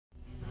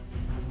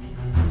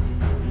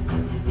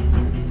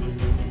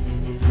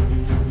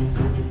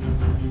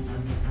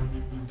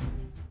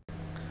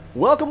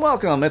Welcome,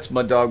 welcome! It's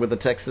Mud Dog with the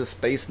Texas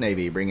Space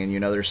Navy, bringing you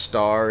another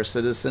Star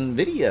Citizen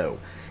video.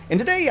 And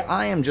today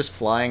I am just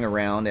flying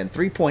around in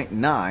 3.9,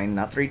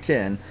 not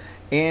 310,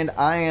 and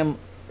I am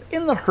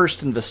in the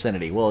Hurston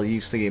vicinity. Well, you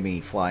see me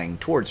flying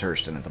towards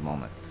Hurston at the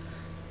moment.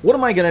 What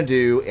am I going to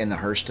do in the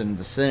Hurston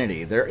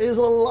vicinity? There is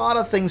a lot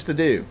of things to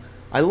do.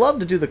 I love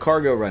to do the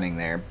cargo running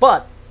there,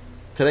 but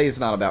today is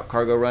not about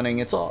cargo running.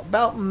 It's all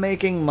about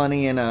making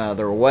money in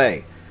another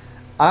way.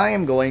 I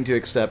am going to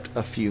accept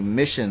a few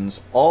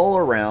missions all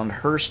around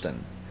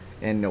Hurston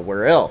and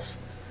nowhere else.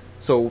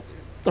 So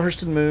the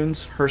Hurston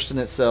Moons, Hurston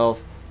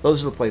itself,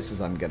 those are the places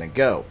I'm going to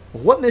go.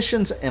 What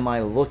missions am I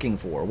looking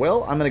for?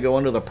 Well, I'm going to go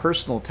under the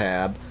personal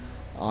tab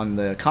on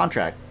the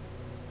contract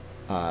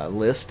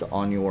list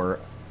on your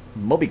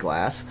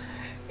Mobiglass,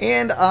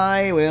 and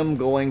I am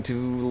going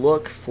to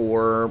look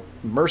for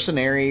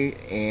mercenary,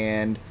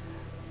 and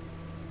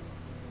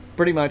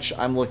pretty much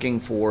I'm looking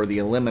for the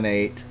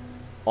eliminate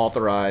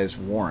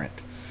authorized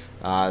warrant.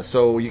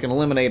 So you can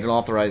eliminate an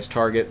authorized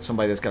target,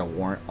 somebody that's got a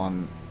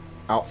warrant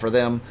out for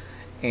them,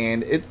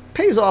 and it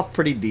pays off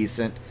pretty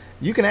decent.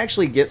 You can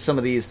actually get some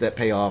of these that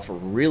pay off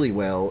really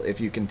well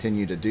if you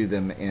continue to do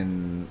them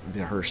in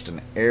the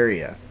Hurston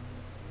area.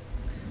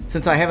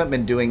 Since I haven't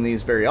been doing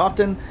these very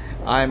often,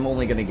 I'm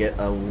only going to get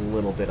a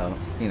little bit of,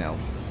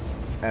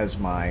 as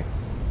my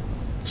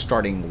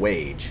starting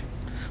wage.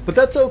 But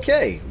that's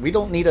okay. We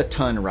don't need a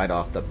ton right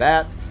off the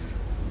bat.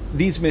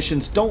 These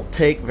missions don't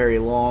take very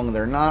long.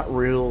 They're not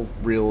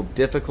real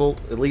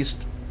difficult, at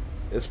least,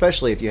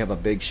 especially if you have a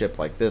big ship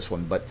like this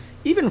one. But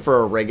even for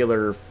a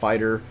regular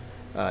fighter,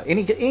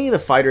 any of the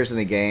fighters in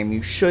the game,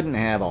 you shouldn't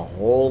have a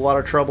whole lot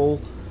of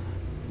trouble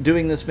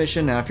doing this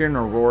mission. Now, if you're in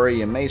Aurora,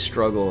 you may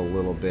struggle a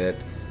little bit,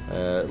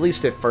 at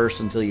least at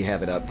first until you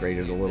have it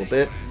upgraded a little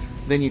bit.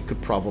 Then you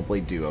could probably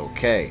do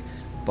okay.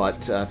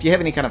 But if you have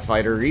any kind of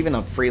fighter, or even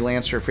a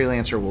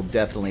freelancer will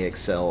definitely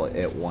excel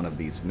at one of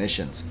these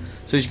missions.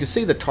 So as you can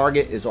see, the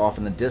target is off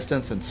in the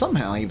distance, and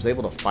somehow he was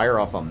able to fire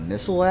off a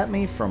missile at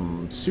me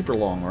from super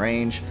long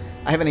range.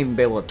 I haven't even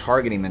been able to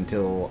target him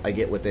until I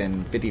get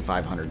within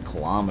 5,500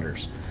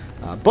 kilometers.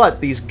 But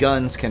these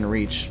guns can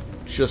reach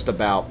just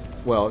about,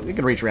 well, it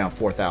can reach around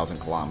 4,000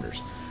 kilometers.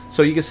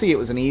 So you can see it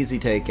was an easy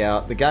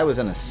takeout. The guy was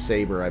in a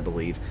Saber, I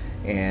believe,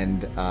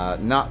 and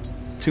not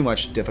too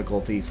much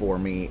difficulty for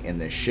me in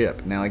this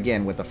ship. Now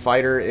again, with a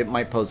fighter, it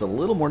might pose a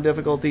little more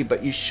difficulty,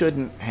 but you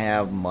shouldn't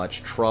have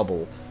much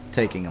trouble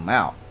taking them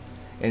out.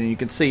 And you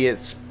can see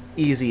it's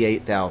easy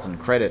 8,000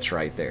 credits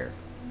right there.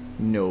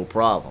 No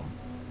problem.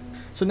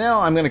 So now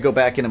I'm going to go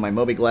back into my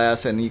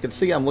Mobiglass, and you can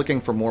see I'm looking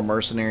for more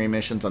mercenary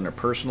missions under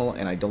personal,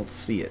 and I don't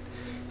see it.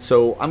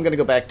 So I'm going to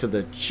go back to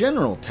the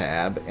general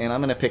tab, and I'm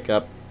going to pick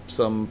up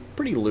some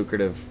pretty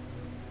lucrative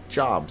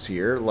jobs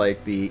here,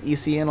 like the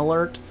ECN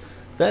alert.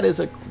 That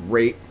is a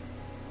great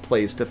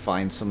place to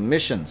find some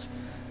missions.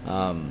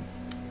 I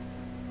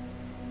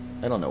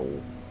don't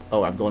know.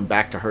 Oh, I'm going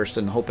back to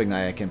Hurston, hoping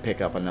that I can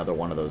pick up another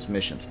one of those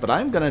missions. But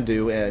I'm going to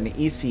do an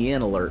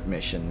ECN alert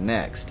mission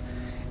next.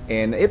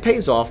 And it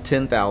pays off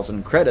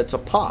 10,000 credits a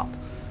pop,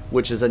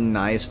 which is a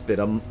nice bit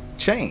of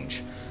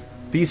change.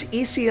 These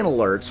ECN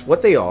alerts,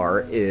 what they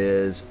are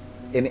is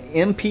an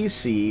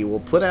NPC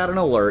will put out an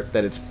alert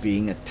that it's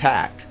being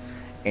attacked.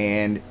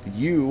 And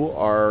you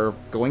are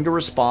going to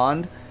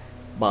respond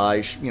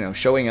by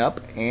showing up,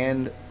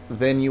 and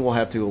then you will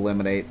have to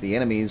eliminate the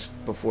enemies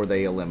before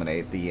they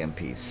eliminate the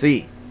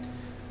NPC.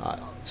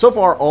 So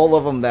far, all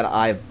of them that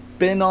I've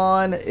been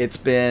on, it's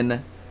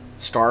been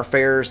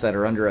starfarers that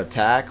are under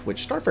attack,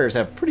 which starfarers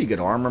have pretty good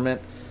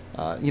armament.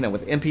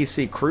 With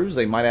NPC crews,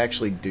 they might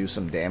actually do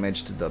some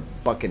damage to the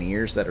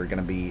buccaneers that are going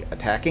to be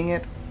attacking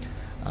it.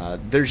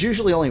 There's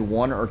usually only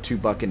 1 or 2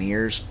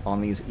 buccaneers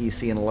on these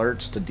ECN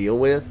alerts to deal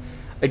with.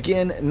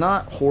 Again,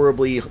 not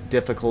horribly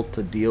difficult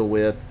to deal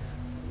with.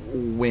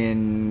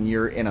 When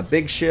you're in a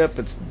big ship,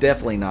 it's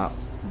definitely not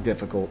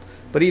difficult.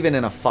 But even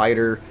in a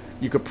fighter,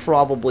 you could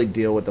probably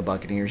deal with the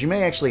Buccaneers. You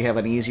may actually have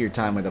an easier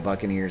time with the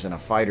Buccaneers in a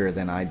fighter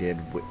than I did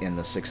in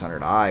the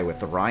 600i with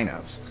the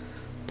Rhinos.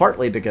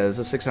 Partly because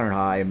the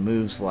 600i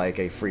moves like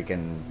a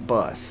freaking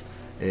bus.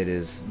 It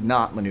is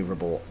not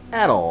maneuverable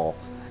at all,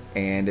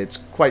 and it's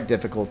quite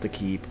difficult to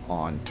keep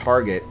on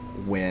target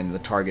when the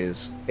target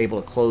is able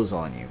to close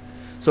on you.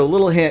 So a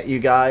little hint, you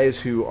guys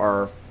who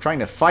are trying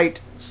to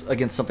fight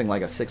against something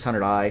like a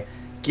 600i,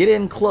 get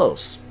in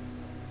close,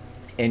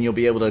 and you'll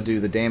be able to do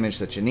the damage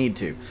that you need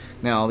to.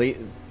 Now, the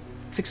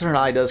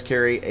 600i does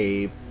carry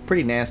a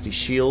pretty nasty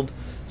shield,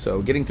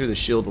 so getting through the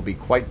shield will be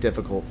quite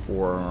difficult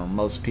for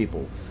most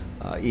people,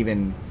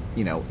 even,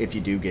 if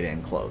you do get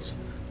in close.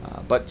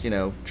 But,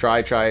 try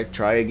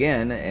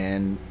again,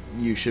 and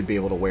you should be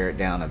able to wear it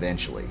down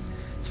eventually,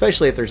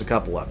 especially if there's a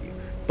couple of you.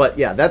 But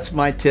yeah, that's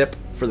my tip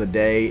for the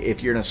day.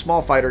 If you're in a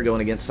small fighter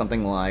going against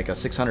something like a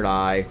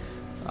 600i,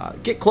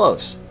 get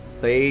close.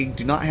 They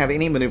do not have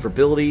any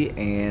maneuverability,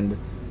 and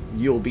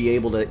you'll be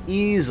able to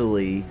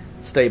easily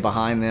stay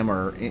behind them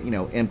or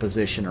in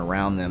position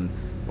around them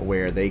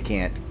where they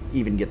can't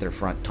even get their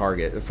front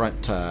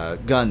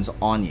guns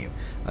on you.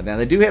 Now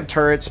they do have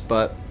turrets,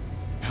 but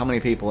how many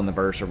people in the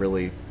verse are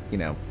really, you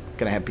know,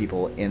 going to have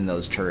people in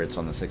those turrets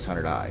on the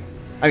 600i?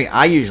 I mean,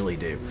 I usually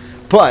do,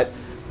 but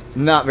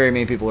not very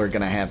many people are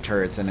going to have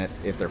turrets in it.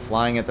 If they're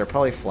flying it, they're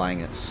probably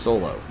flying it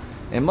solo.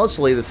 And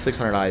mostly the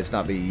 600i is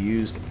not being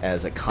used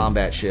as a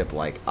combat ship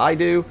like I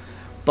do,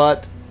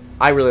 but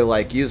I really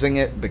like using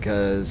it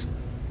because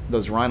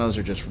those rhinos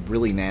are just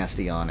really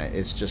nasty on it.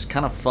 It's just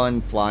kind of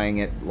fun flying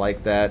it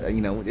like that.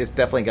 You know, it's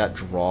definitely got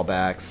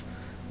drawbacks,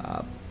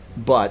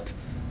 but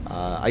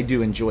I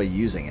do enjoy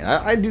using it.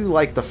 I do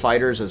like the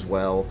fighters as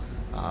well,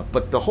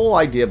 but the whole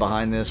idea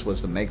behind this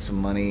was to make some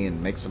money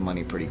and make some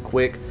money pretty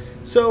quick.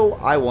 So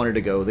I wanted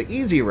to go the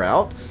easy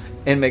route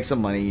and make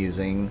some money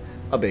using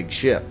a big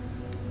ship,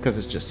 because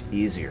it's just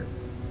easier.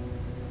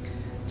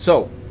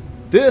 So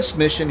this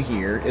mission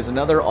here is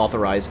another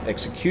authorized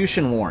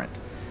execution warrant.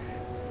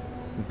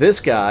 This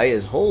guy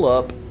is holed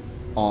up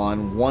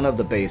on one of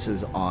the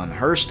bases on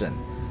Hurston.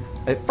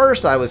 At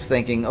first I was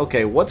thinking,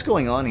 okay, what's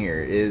going on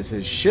here? Is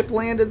his ship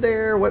landed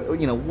there? What,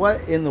 you know,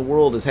 what in the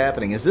world is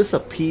happening? Is this a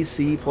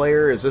PC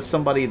player? Is this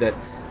somebody that,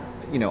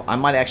 you know, I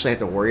might actually have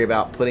to worry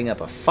about putting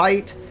up a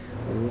fight?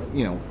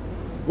 You know,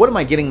 what am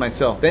I getting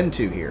myself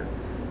into here?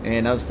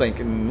 And I was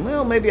thinking,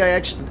 well, maybe I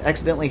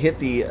accidentally hit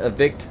the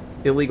evict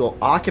illegal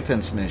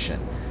occupants mission.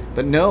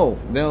 But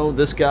no,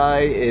 this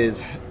guy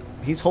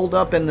he's holed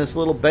up in this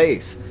little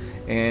base.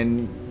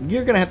 And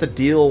you're going to have to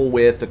deal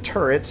with the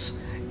turrets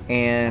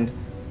and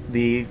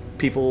the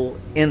people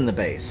in the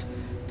base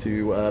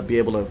to be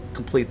able to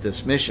complete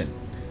this mission.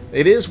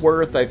 It is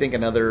worth, I think,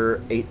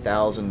 another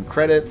 8,000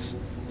 credits,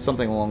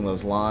 something along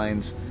those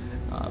lines.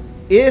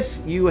 If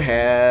you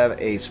have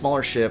a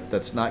smaller ship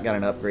that's not got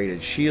an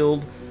upgraded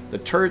shield, the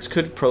turrets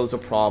could pose a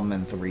problem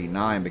in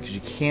 3.9 because you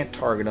can't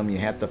target them. You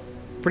have to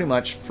pretty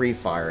much free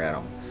fire at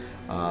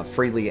them,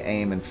 freely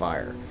aim and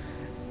fire.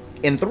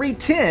 In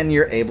 3.10,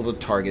 you're able to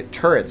target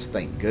turrets.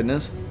 Thank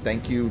goodness.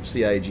 Thank you,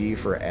 CIG,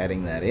 for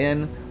adding that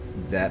in.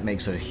 That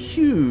makes a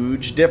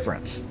huge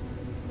difference.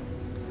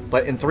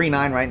 But in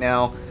 3.9 right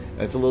now,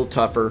 it's a little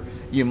tougher.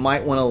 You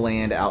might want to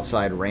land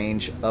outside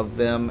range of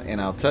them,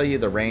 and I'll tell you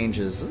the range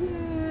is,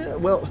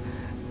 well,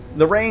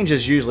 the range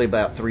is usually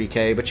about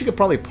 3K, but you could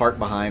probably park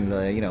behind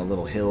the, you know,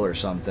 little hill or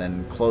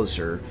something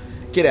closer,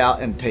 get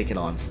out and take it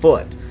on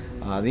foot.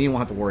 Then you won't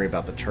have to worry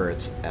about the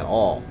turrets at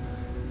all.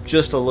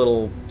 Just a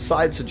little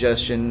side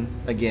suggestion,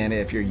 again,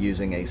 if you're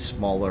using a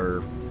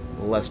smaller,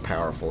 less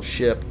powerful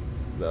ship,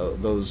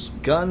 those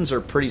guns are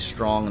pretty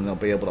strong and they'll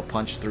be able to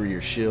punch through your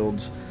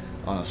shields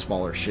on a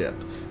smaller ship.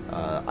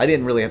 I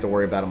didn't really have to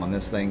worry about them on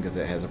this thing because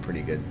it has a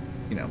pretty good,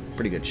 you know,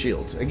 pretty good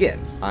shields.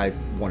 Again, I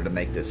wanted to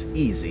make this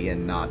easy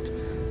and not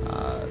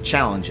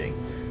challenging.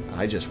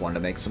 I just wanted to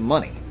make some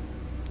money.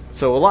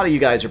 So a lot of you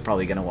guys are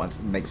probably going to want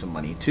to make some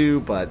money too,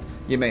 but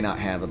you may not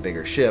have a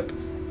bigger ship.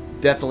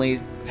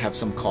 Definitely have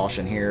some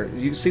caution here.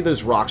 You see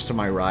those rocks to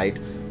my right?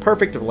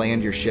 Perfect to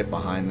land your ship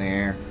behind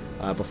there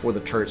before the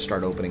turrets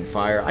start opening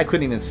fire. I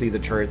couldn't even see the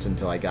turrets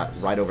until I got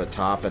right over the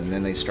top, and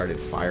then they started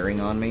firing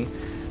on me.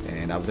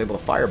 And I was able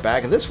to fire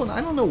back. And this one,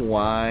 I don't know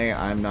why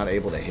I'm not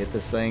able to hit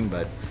this thing,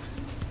 but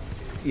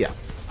yeah,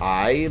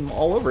 I'm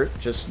all over it,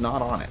 just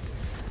not on it.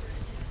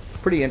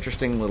 Pretty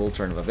interesting little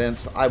turn of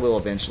events. I will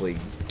eventually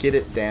get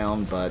it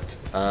down, but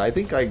I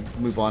think I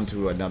move on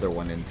to another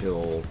one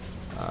until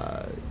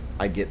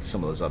I get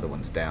some of those other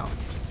ones down.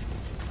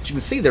 But you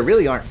can see they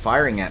really aren't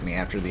firing at me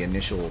after the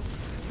initial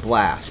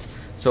blast.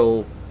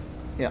 So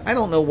yeah, I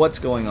don't know what's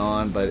going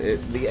on, but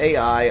the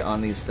AI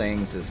on these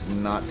things is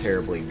not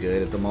terribly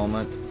good at the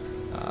moment.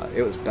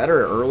 It was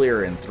better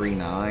earlier in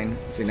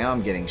 3.9. See, now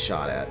I'm getting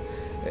shot at.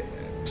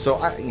 So,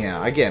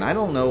 yeah, again, I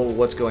don't know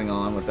what's going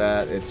on with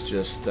that. It's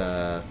just,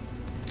 I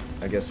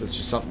guess it's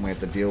just something we have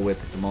to deal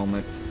with at the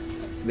moment.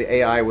 The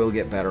AI will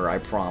get better, I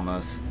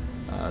promise,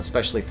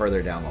 especially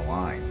further down the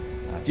line.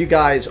 If you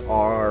guys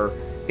are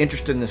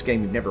interested in this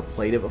game, you've never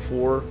played it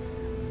before,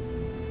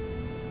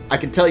 I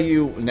can tell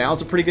you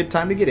now's a pretty good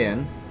time to get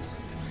in.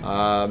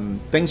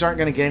 Things aren't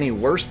going to get any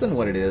worse than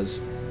what it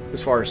is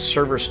as far as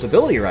server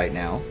stability right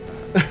now.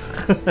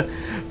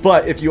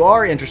 But if you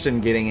are interested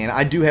in getting in,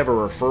 I do have a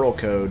referral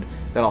code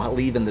that I'll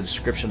leave in the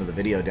description of the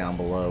video down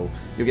below.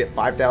 You'll get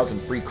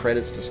 5,000 free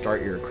credits to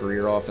start your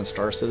career off in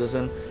Star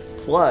Citizen.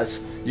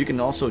 Plus, you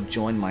can also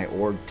join my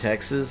org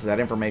Texas.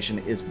 That information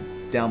is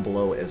down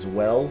below as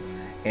well.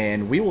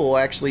 And we will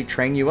actually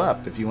train you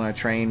up. If you want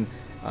to train,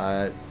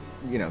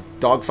 you know,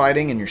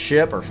 dogfighting in your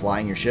ship or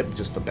flying your ship,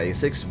 just the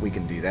basics, we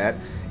can do that.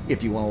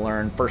 If you want to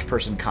learn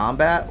first-person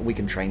combat, we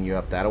can train you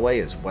up that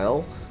way as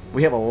well.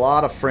 We have a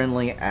lot of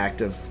friendly,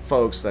 active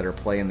folks that are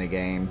playing the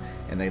game,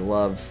 and they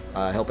love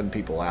helping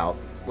people out.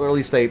 Or at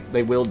least they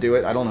will do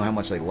it. I don't know how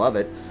much they love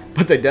it,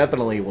 but they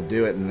definitely will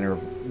do it, and they're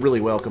really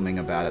welcoming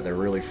about it. They're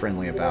really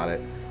friendly about it,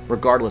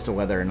 regardless of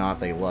whether or not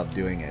they love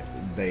doing it.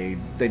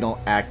 They don't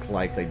act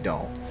like they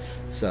don't.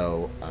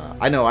 So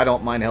I know I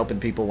don't mind helping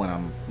people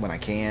when I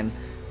can.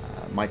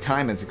 My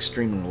time is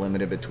extremely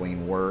limited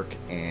between work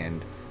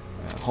and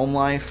home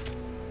life.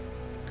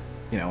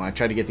 You know, I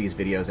try to get these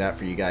videos out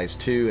for you guys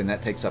too, and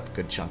that takes up a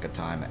good chunk of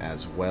time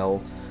as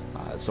well.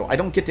 So I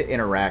don't get to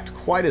interact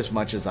quite as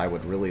much as I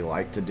would really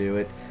like to do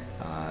it.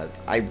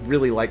 I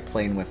really like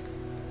playing with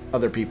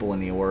other people in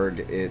the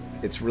org.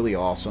 It's really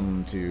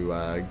awesome to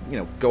you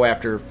know, go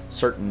after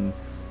certain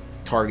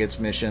targets,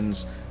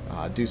 missions,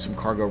 do some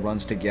cargo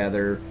runs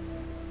together,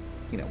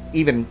 you know,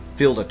 even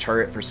field a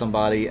turret for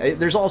somebody.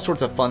 There's all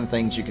sorts of fun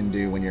things you can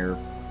do when you're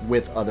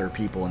with other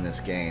people in this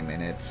game,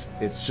 and it's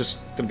just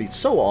going to be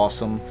so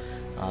awesome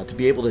to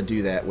be able to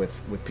do that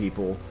with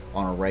people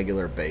on a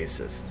regular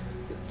basis.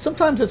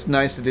 Sometimes it's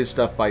nice to do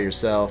stuff by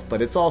yourself,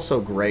 but it's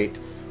also great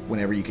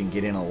whenever you can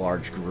get in a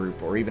large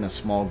group or even a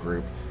small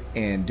group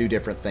and do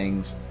different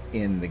things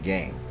in the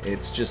game.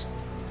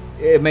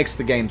 It makes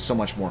the game so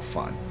much more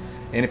fun.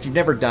 And if you've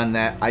never done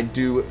that, I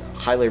do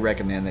highly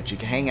recommend that you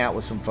can hang out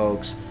with some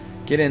folks,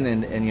 get in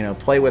and you know,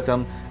 play with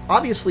them.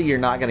 Obviously, you're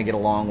not going to get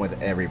along with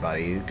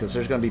everybody because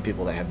there's going to be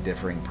people that have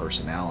differing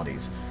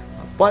personalities.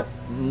 But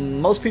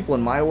most people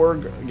in my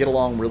org get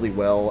along really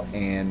well,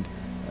 and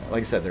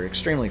like I said, they're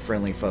extremely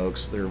friendly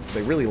folks.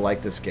 They really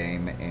like this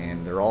game,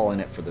 and they're all in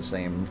it for the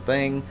same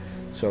thing.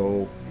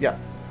 So yeah,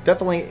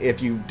 definitely,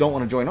 if you don't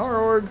want to join our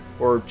org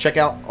or check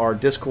out our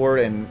Discord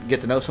and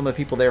get to know some of the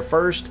people there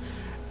first,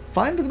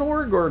 find an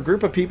org or a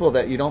group of people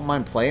that you don't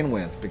mind playing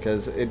with,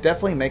 because it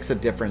definitely makes a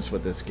difference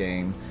with this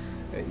game.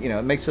 You know,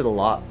 it makes it a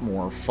lot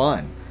more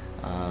fun.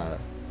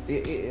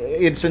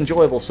 It's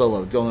enjoyable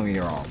solo, don't get me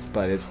wrong,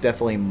 but it's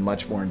definitely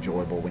much more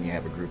enjoyable when you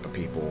have a group of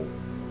people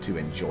to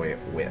enjoy it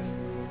with.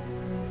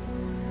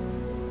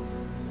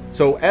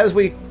 So as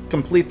we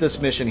complete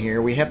this mission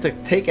here, we have to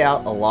take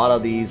out a lot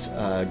of these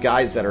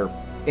guys that are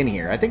in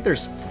here. I think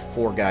there's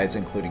 4 guys,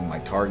 including my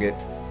target.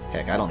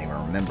 Heck, I don't even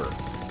remember.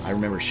 I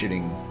remember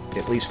shooting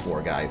at least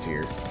 4 guys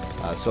here.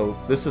 So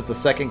this is the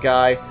second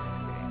guy.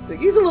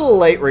 He's a little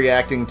late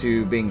reacting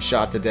to being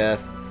shot to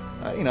death.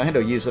 You know, I had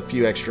to use a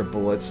few extra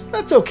bullets.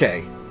 That's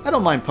okay. I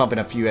don't mind pumping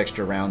a few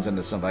extra rounds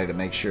into somebody to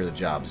make sure the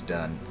job's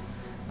done.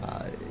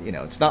 You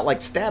know, it's not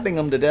like stabbing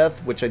them to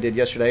death, which I did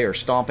yesterday, or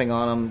stomping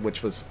on them,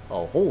 which was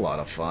a whole lot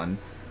of fun.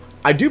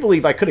 I do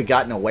believe I could have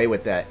gotten away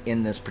with that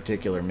in this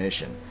particular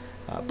mission.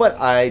 But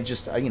I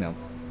just, you know,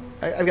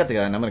 I've got the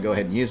gun. I'm going to go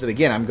ahead and use it.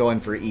 Again, I'm going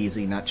for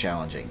easy, not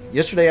challenging.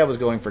 Yesterday I was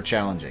going for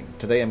challenging.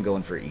 Today I'm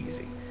going for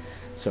easy.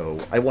 So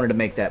I wanted to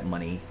make that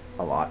money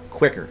a lot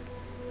quicker.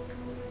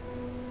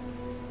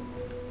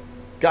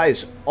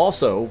 Guys,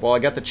 also, while I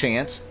got the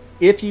chance,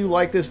 if you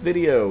like this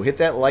video, hit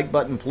that like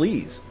button,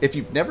 please. If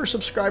you've never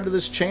subscribed to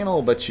this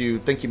channel, but you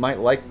think you might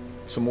like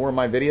some more of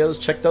my videos,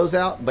 check those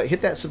out. But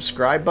hit that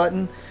subscribe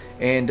button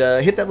and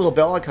hit that little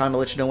bell icon to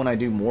let you know when I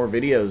do more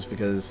videos,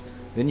 because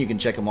then you can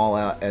check them all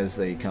out as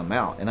they come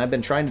out. And I've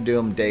been trying to do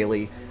them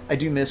daily. I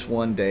do miss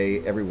one day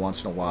every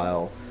once in a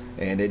while,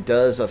 and it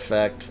does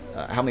affect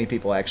how many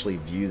people actually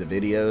view the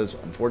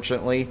videos,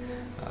 unfortunately.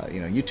 You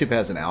know, YouTube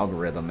has an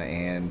algorithm,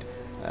 and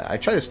I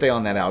try to stay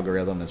on that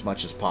algorithm as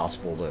much as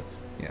possible to,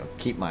 you know,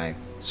 keep my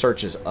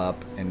searches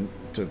up and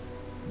to,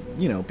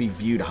 you know, be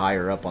viewed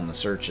higher up on the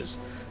searches.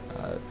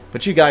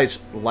 But you guys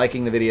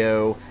liking the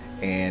video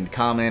and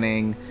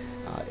commenting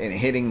and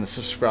hitting the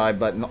subscribe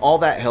button, all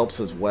that helps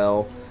as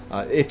well.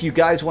 If you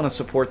guys want to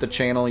support the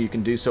channel, you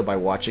can do so by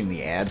watching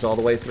the ads all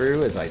the way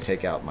through as I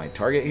take out my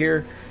target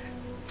here.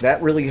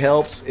 That really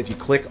helps. If you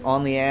click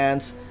on the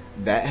ads,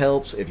 that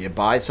helps. If you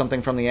buy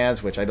something from the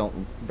ads, which I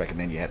don't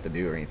recommend you have to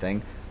do or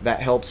anything, that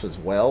helps as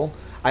well.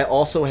 I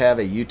also have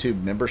a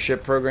YouTube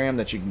membership program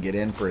that you can get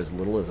in for as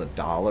little as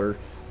 $1.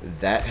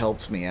 That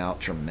helps me out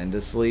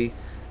tremendously.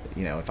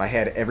 You know, if I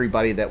had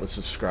everybody that was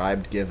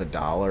subscribed give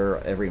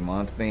 $1 every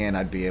month, man,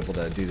 I'd be able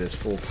to do this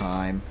full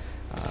time.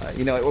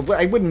 You know,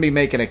 I wouldn't be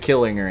making a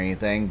killing or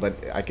anything, but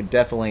I could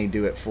definitely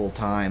do it full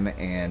time,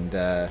 and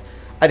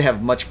I'd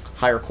have much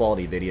higher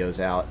quality videos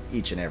out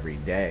each and every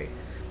day.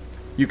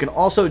 You can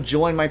also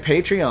join my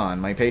Patreon.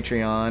 My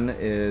Patreon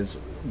is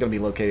going to be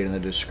located in the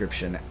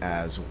description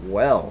as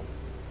well.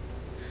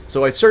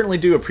 So I certainly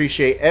do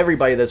appreciate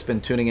everybody that's been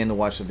tuning in to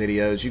watch the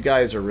videos. You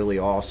guys are really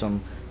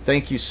awesome.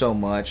 Thank you so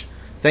much.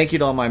 Thank you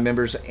to all my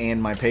members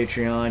and my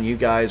Patreon. You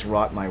guys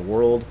rock my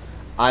world.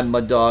 I'm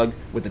Mud Dog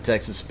with the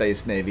Texas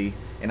Space Navy,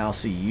 and I'll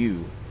see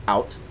you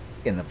out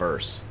in the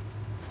verse.